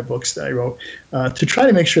 actually all my books that I wrote, to try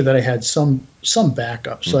to make sure that I had some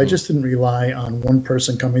backup. So I just didn't rely on one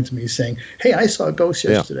person coming to me saying, "Hey, I saw a ghost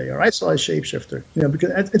yesterday," or "I saw a shapeshifter."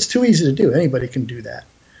 Because it's too easy to do. Anybody can do that.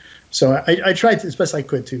 So I tried to, as best I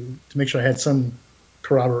could to make sure I had some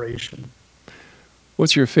corroboration.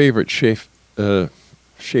 What's your favorite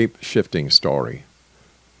shape-shifting story?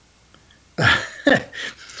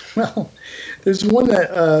 Well, there's one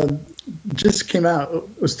that just came out.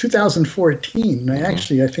 It was 2014. And I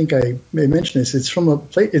think I may mention this. It's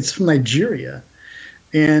from Nigeria.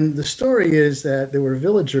 And the story is that there were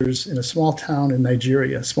villagers in a small town in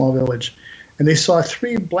Nigeria, a small village, and they saw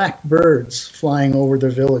 3 black birds flying over the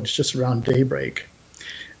village just around daybreak.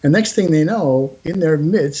 And next thing they know, in their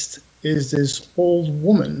midst is this old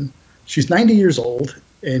woman. She's 90 years old,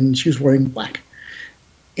 and she was wearing black.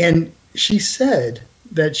 And she said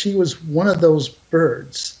that she was one of those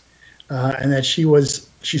birds, and that she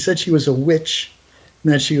said she was a witch,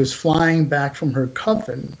 and that she was flying back from her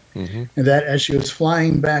coven, and that as she was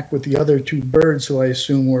flying back with the other 2 birds, who I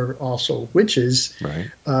assume were also witches,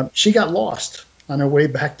 she got lost on her way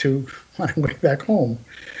back home.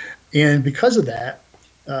 And because of that,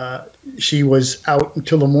 she was out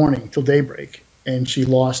until the morning, till daybreak, and she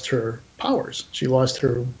lost her powers. She lost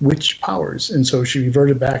her witch powers, and so she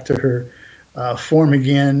reverted back to her form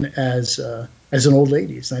again as an old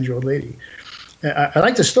lady, as a 90-year-old lady. I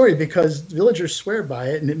like the story because villagers swear by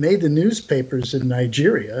it, and it made the newspapers in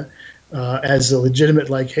Nigeria as a legitimate,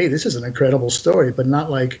 like, hey, this is an incredible story, but not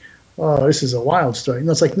like, oh, this is a wild story.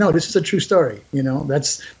 No, it's like, no, this is a true story.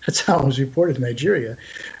 That's how it was reported in Nigeria.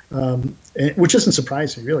 Which doesn't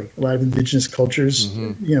surprise me, really. A lot of indigenous cultures,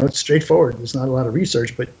 it's straightforward. There's not a lot of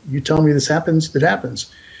research, but you tell me this happens, it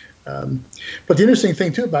happens. But the interesting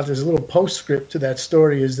thing, too, about this little postscript to that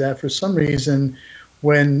story is that for some reason,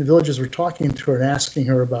 when the villagers were talking to her and asking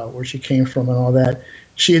her about where she came from and all that,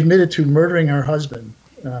 she admitted to murdering her husband,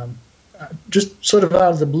 just sort of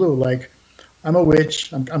out of the blue, like, I'm a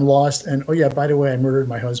witch, I'm lost, and, oh, yeah, by the way, I murdered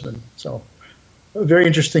my husband. So a very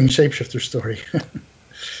interesting shapeshifter story.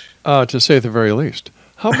 To say the very least.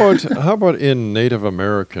 How about in Native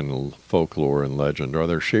American folklore and legend? Are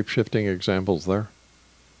there shape-shifting examples there?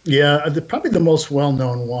 Yeah, probably the most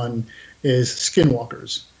well-known one is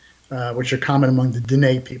skinwalkers, which are common among the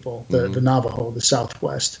Diné people, the Navajo, the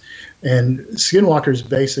Southwest. And skinwalkers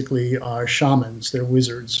basically are shamans. They're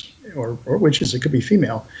wizards or witches. It could be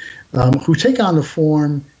female, who take on the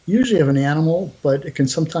form usually of an animal, but it can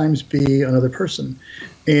sometimes be another person.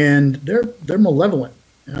 And they're malevolent.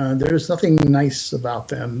 There's nothing nice about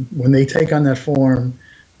them. When they take on that form,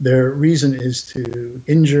 their reason is to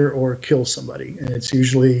injure or kill somebody, and it's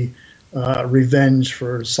usually revenge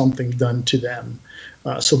for something done to them.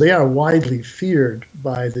 So they are widely feared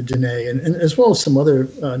by the Diné, and as well as some other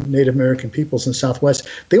Native American peoples in the Southwest.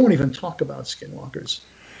 They won't even talk about skinwalkers.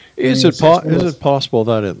 Is it possible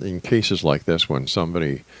that in cases like this, when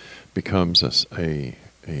somebody becomes a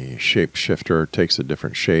shapeshifter, takes a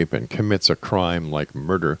different shape and commits a crime like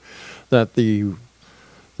murder, that the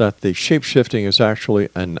shape-shifting is actually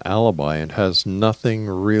an alibi and has nothing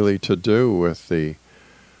really to do with the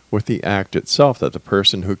act itself, that the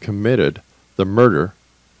person who committed the murder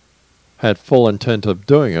had full intent of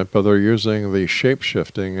doing it, but they're using the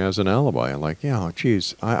shape-shifting as an alibi, and like,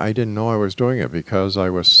 geez, I didn't know I was doing it because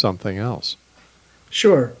I was something else.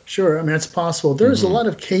 Sure. I mean, it's possible. There's a lot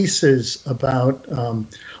of cases about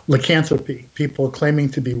lycanthropy, people claiming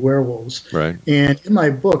to be werewolves. Right. And in my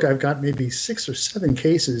book, I've got maybe 6 or 7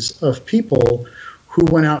 cases of people who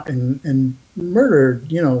went out and murdered,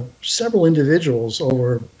 several individuals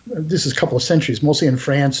over, this is a couple of centuries, mostly in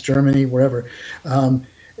France, Germany, wherever,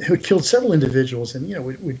 who killed several individuals and,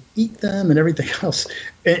 would eat them and everything else,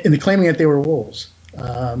 and claiming that they were wolves.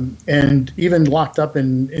 And even locked up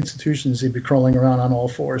in institutions, they'd be crawling around on all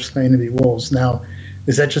fours, claiming to be wolves. Now,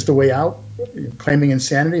 is that just a way out? Claiming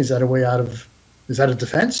insanity? Is that a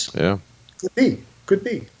defense? Yeah. Could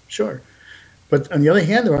be, sure. But on the other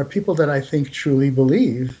hand, there are people that I think truly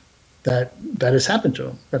believe that has happened to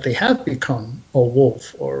them, that they have become a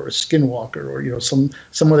wolf or a skinwalker or,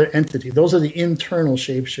 some other entity. Those are the internal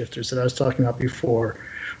shapeshifters that I was talking about before,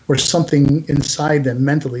 where something inside them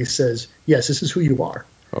mentally says, yes, this is who you are.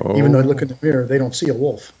 Oh. Even though they look in the mirror, they don't see a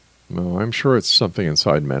wolf. No, I'm sure it's something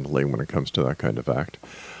inside mentally when it comes to that kind of act.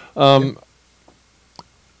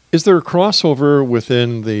 Is there a crossover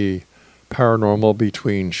within the paranormal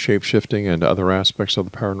between shape-shifting and other aspects of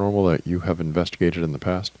the paranormal that you have investigated in the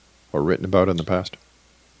past or written about in the past?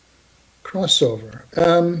 Crossover.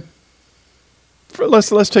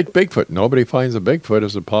 Let's take Bigfoot. Nobody finds a Bigfoot.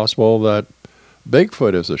 Is it possible that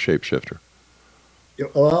Bigfoot is a shapeshifter?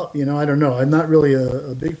 Well, I don't know. I'm not really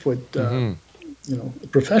a Bigfoot,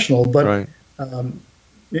 professional, but right.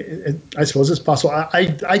 I suppose it's possible.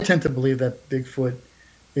 I tend to believe that Bigfoot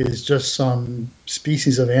is just some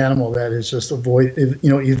species of animal that has just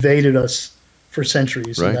evaded us for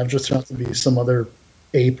centuries, right. And that just turned out to be some other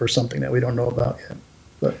ape or something that we don't know about yet.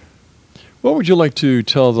 But what would you like to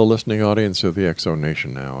tell the listening audience of the X Zone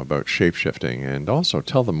Nation now about shape-shifting, and also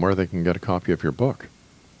tell them where they can get a copy of your book?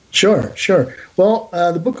 Sure. Well,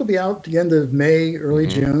 the book will be out at the end of May, early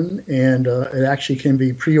June, and it actually can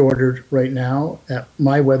be pre-ordered right now at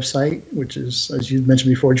my website, which is, as you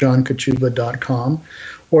mentioned before, johnkachuba.com,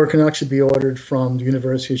 or it can actually be ordered from the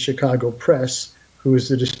University of Chicago Press, who is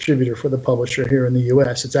the distributor for the publisher here in the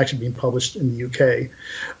U.S. It's actually being published in the U.K.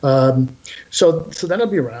 So that'll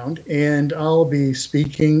be around, and I'll be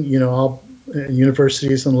speaking,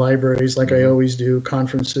 universities and libraries like I always do,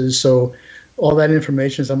 conferences, so all that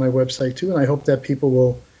information is on my website too, and I hope that people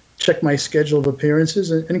will check my schedule of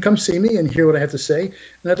appearances and come see me and hear what I have to say.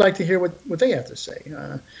 And I'd like to hear what they have to say.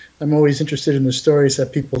 I'm always interested in the stories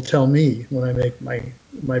that people tell me when I make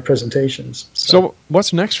my presentations. So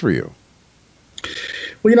what's next for you?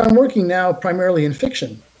 Well, I'm working now primarily in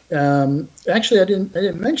fiction. Actually, I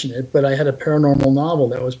didn't mention it, but I had a paranormal novel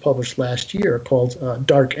that was published last year called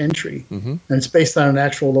Dark Entry, and it's based on an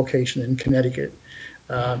actual location in Connecticut.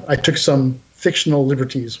 I took some fictional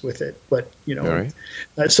liberties with it, but right.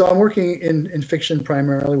 So I'm working in fiction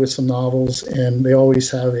primarily with some novels, and they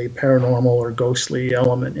always have a paranormal or ghostly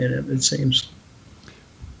element in it, it seems.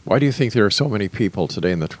 Why do you think there are so many people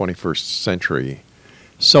today in the 21st century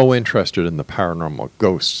so interested in the paranormal,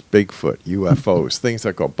 ghosts, Bigfoot, UFOs, things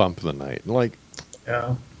that go bump in the night?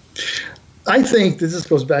 Yeah. I think this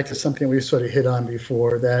goes back to something we sort of hit on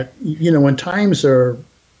before, that, when times are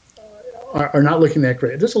not looking that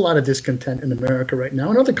great. There's a lot of discontent in America right now,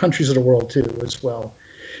 and other countries of the world too as well.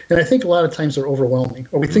 And I think a lot of times they're overwhelming,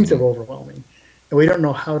 or we think they're overwhelming, and we don't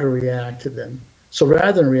know how to react to them. So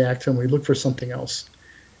rather than react to them, we look for something else.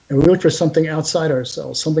 And we look for something outside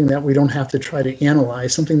ourselves, something that we don't have to try to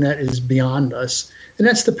analyze, something that is beyond us. And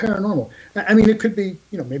that's the paranormal. I mean, it could be,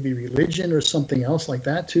 maybe religion or something else like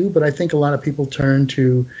that too, but I think a lot of people turn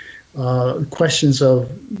to questions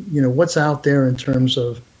of, what's out there in terms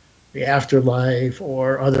of the afterlife,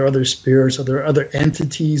 or are there other spirits, are there other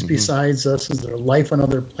entities besides us, is there life on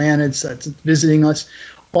other planets that's visiting us,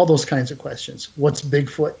 all those kinds of questions. What's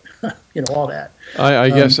Bigfoot? All that. I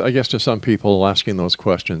guess to some people, asking those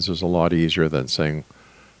questions is a lot easier than saying,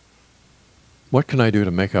 what can I do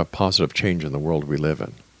to make a positive change in the world we live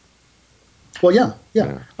in? Well, yeah.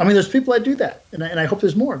 I mean, there's people that do that, and I hope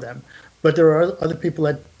there's more of them. But there are other people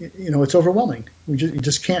that, it's overwhelming. You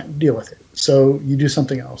just can't deal with it. So you do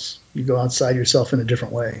something else. You go outside yourself in a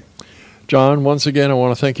different way. John, once again, I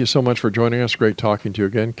want to thank you so much for joining us. Great talking to you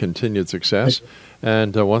again. Continued success.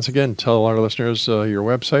 And once again, tell our listeners your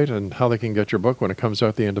website and how they can get your book when it comes out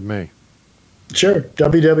at the end of May. Sure.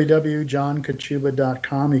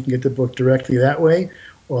 www.johnkachuba.com. You can get the book directly that way,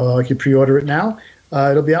 or you can pre-order it now.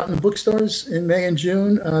 It'll be out in the bookstores in May and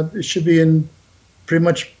June. It should be in pretty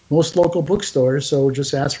much most local bookstores, so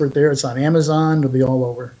just ask for it there. It's on Amazon. It'll be all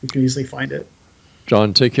over. You can easily find it.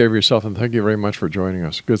 John, take care of yourself, and thank you very much for joining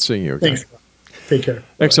us. Good seeing you again. Thanks. Take care.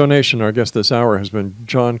 X Zone Nation, our guest this hour has been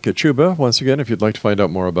John KACHUBA. Once again, if you'd like to find out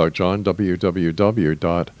more about John,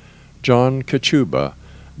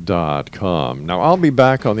 www.johnkachuba.com. Now, I'll be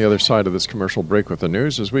back on the other side of this commercial break with the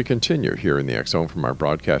news as we continue here in the X Zone from our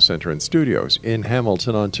broadcast center and studios in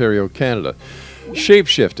Hamilton, Ontario, Canada.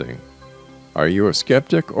 Shape-shifting. Are you a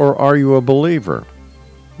skeptic or are you a believer?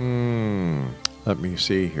 Let me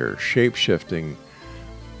see here. Shape-shifting.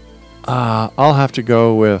 I'll have to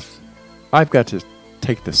go with, I've got to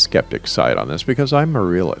take the skeptic side on this because I'm a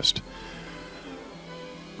realist.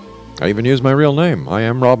 I even use my real name. I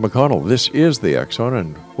am Rob McConnell. This is the X Zone,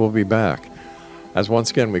 and we'll be back as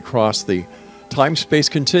once again we cross the time-space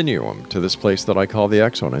continuum to this place that I call the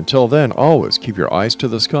X Zone. Until then, always keep your eyes to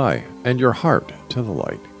the sky and your heart to the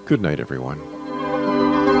light. Good night, everyone.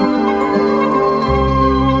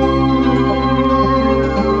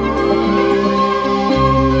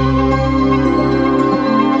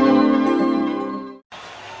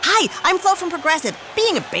 Hi, I'm Flo from Progressive.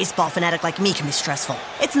 Being a baseball fanatic like me can be stressful.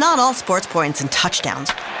 It's not all sports points and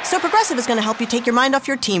touchdowns. So Progressive is going to help you take your mind off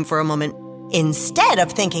your team for a moment. Instead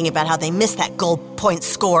of thinking about how they missed that goal point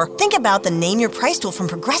score, think about the Name Your Price tool from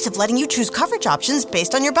Progressive, letting you choose coverage options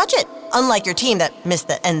based on your budget, unlike your team that missed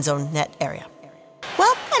the end zone net area.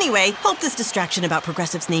 Well, anyway, hope this distraction about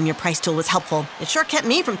Progressive's Name Your Price tool was helpful. It sure kept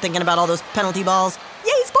me from thinking about all those penalty balls.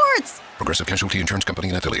 Yay, sports! Progressive Casualty Insurance Company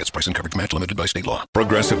and Affiliates. Price and coverage match limited by state law.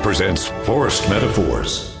 Progressive presents Forced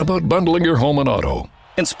Metaphors about bundling your home and auto.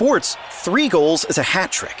 In sports, 3 goals is a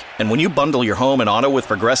hat trick. And when you bundle your home and auto with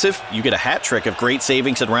Progressive, you get a hat trick of great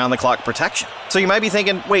savings and round-the-clock protection. So you might be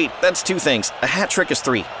thinking, wait, that's 2 things. A hat trick is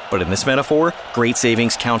 3. But in this metaphor, great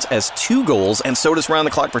savings counts as 2 goals, and so does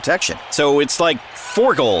round-the-clock protection. So it's like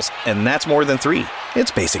 4 goals, and that's more than 3.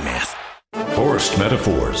 It's basic math. Forced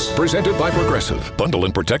Metaphors. Presented by Progressive. Bundle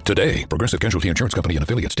and protect today. Progressive Casualty Insurance Company and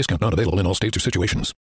Affiliates. Discount not available in all states or situations.